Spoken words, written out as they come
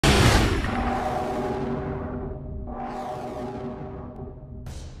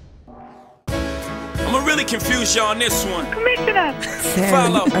really confuse y'all on this one. Commissioner!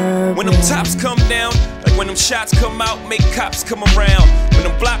 Follow. When them tops come down, like when them shots come out, make cops come around. When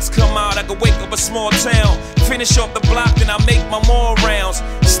them blocks come out, I can wake up a small town. Finish off the block, then I make my more rounds.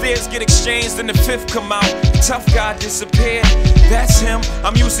 Stairs get exchanged, then the fifth come out. Tough guy disappear, that's him.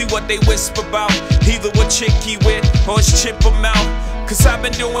 I'm usually what they whisper about. Either what chick he with, or his chip him out. Cause I've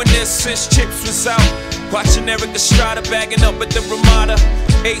been doing this since Chips was out. Watching Eric Estrada bagging up at the Ramada.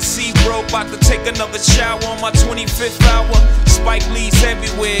 AC bro, about to take another shower on my 25th hour. Spike Lee's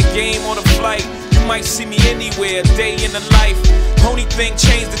everywhere, game on the flight. You might see me anywhere, day in the life. Only thing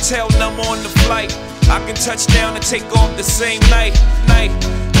changed, the tail number on the flight. I can touch down and take off the same night.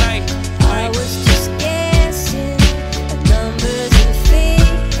 I was just guessing at numbers and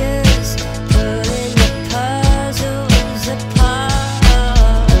figures, pulling the puzzles apart.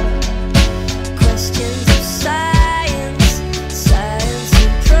 Questions of science, science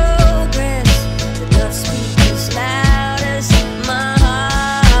and progress, but not speak as loud as my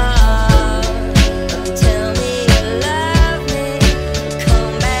heart. Tell me you love me,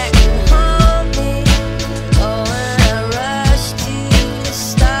 come back and haunt me. Oh, when I rush to the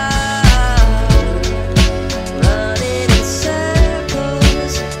start, running in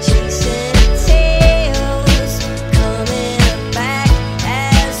circles, chasing tails, coming back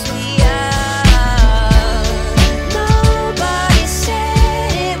as we are. Nobody said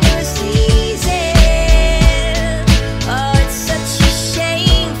it was easy. Oh, it's such a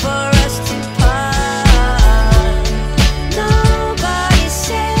shame for us to part. Nobody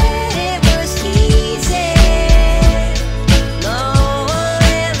said it was easy. No one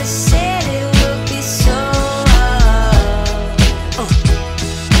ever said it would be so hard.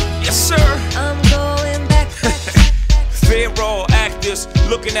 Yes sir. I'm going back. They're all actors,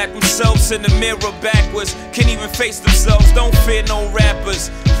 looking at themselves in the mirror backwards. Can't even face themselves, don't fear no rappers.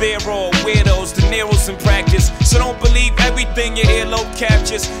 They're all weirdos, De Niro's in practice. So don't believe everything your earlobe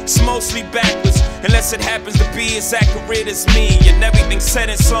captures. It's mostly backwards, unless it happens to be as accurate as me. And everything said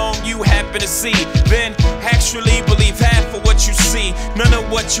in song you happen to see. Then actually believe half of what you see, none of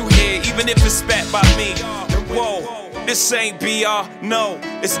what you hear, even if it's spat by me. Whoa. This ain't BR, no,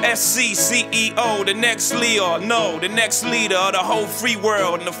 it's SCCEO, the next Leo, no, the next leader of the whole free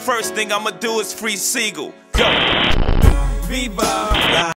world. And the first thing I'ma do is free Siegel. Go! Viva!